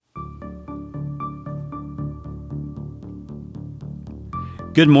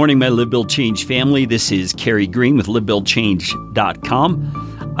Good morning, my Live, Build, Change family. This is Kerry Green with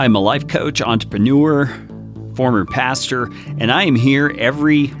LiveBuildChange.com. I'm a life coach, entrepreneur, former pastor, and I am here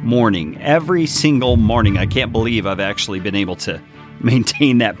every single morning. I can't believe I've actually been able to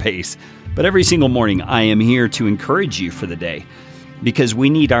maintain that pace. But every single morning, I am here to encourage you for the day because we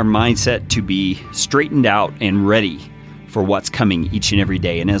need our mindset to be straightened out and ready for what's coming each and every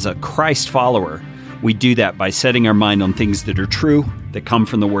day. And as a Christ follower, we do that by setting our mind on things that are true, that come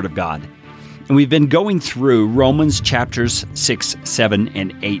from the Word of God. And we've been going through Romans chapters 6, 7,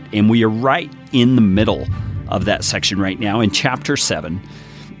 and 8, and we are right in the middle of that section right now in chapter 7.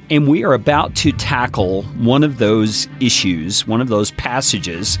 And we are about to tackle one of those issues, one of those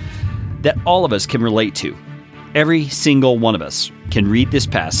passages that all of us can relate to. Every single one of us can read this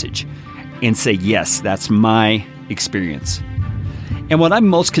passage and say, yes, that's my experience. And what I'm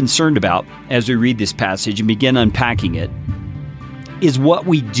most concerned about as we read this passage and begin unpacking it is what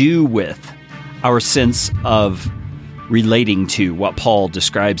we do with our sense of relating to what Paul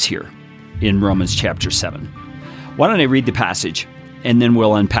describes here in Romans chapter 7. Why don't I read the passage and then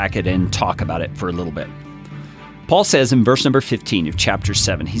we'll unpack it and talk about it for a little bit. Paul says in verse number 15 of chapter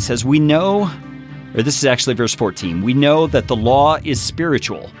 7, he says, we know, or this is actually verse 14, we know that the law is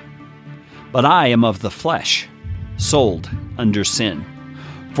spiritual, but I am of the flesh, sold under sin.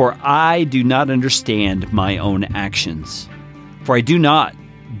 For I do not understand my own actions. For I do not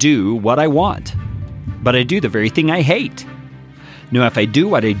do what I want, but I do the very thing I hate. Now, if I do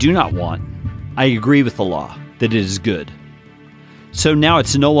what I do not want, I agree with the law that it is good. So now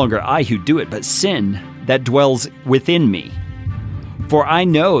it's no longer I who do it, but sin that dwells within me. For I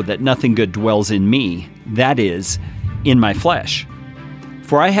know that nothing good dwells in me, that is, in my flesh.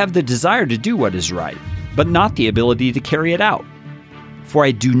 For I have the desire to do what is right, but not the ability to carry it out. For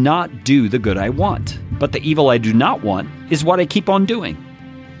I do not do the good I want, but the evil I do not want is what I keep on doing.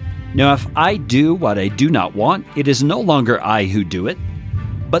 Now, if I do what I do not want, it is no longer I who do it,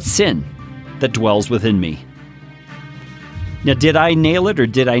 but sin that dwells within me. Now, did I nail it or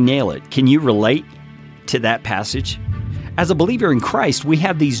did I nail it? Can you relate to that passage? As a believer in Christ, we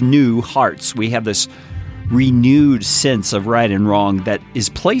have these new hearts. We have this renewed sense of right and wrong that is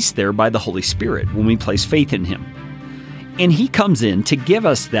placed there by the Holy Spirit when we place faith in Him. And He comes in to give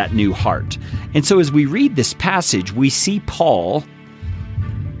us that new heart. And so as we read this passage, we see Paul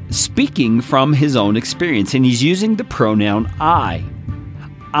speaking from his own experience, and he's using the pronoun I.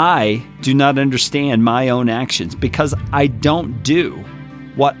 I do not understand my own actions because I don't do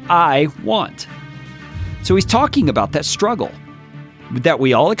what I want. So he's talking about that struggle that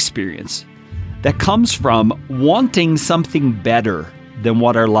we all experience that comes from wanting something better than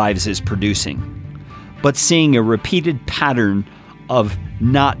what our lives is producing, but seeing a repeated pattern of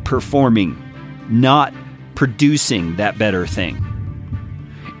not performing, not producing that better thing.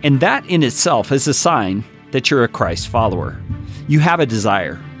 And that in itself is a sign that you're a Christ follower. You have a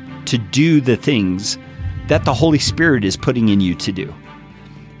desire to do the things that the Holy Spirit is putting in you to do.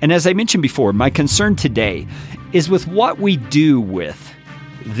 And as I mentioned before, my concern today is with what we do with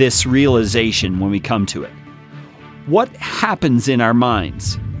this realization when we come to it. What happens in our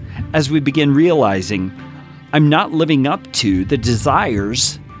minds as we begin realizing I'm not living up to the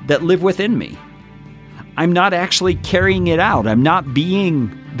desires that live within me? I'm not actually carrying it out. I'm not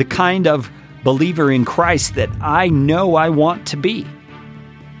being the kind of believer in Christ that I know I want to be.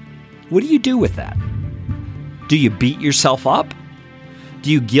 What do you do with that? Do you beat yourself up? Do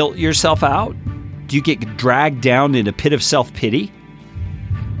you guilt yourself out? Do you get dragged down in a pit of self-pity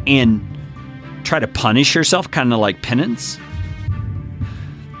and try to punish yourself, kind of like penance?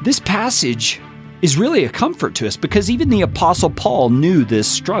 This passage is really a comfort to us because even the Apostle Paul knew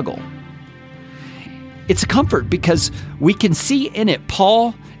this struggle. It's a comfort because we can see in it,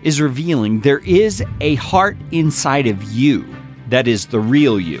 Paul is revealing there is a heart inside of you that is the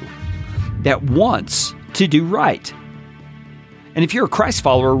real you, that wants to do right. And if you're a Christ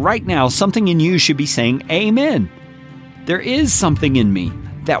follower right now, something in you should be saying, amen. There is something in me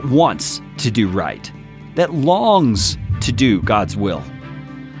that wants to do right, that longs to do God's will.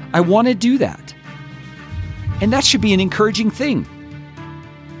 I want to do that. And that should be an encouraging thing.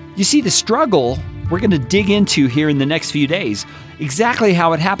 You see, the struggle we're going to dig into here in the next few days, exactly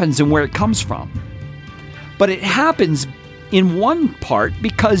how it happens and where it comes from. But it happens in one part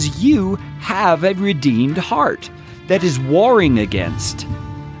because you have a redeemed heart that is warring against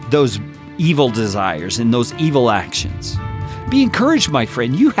those evil desires and those evil actions. Be encouraged, my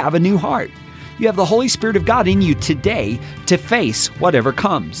friend. You have a new heart. You have the Holy Spirit of God in you today to face whatever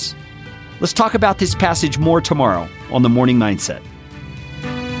comes. Let's talk about this passage more tomorrow on The Morning Mindset.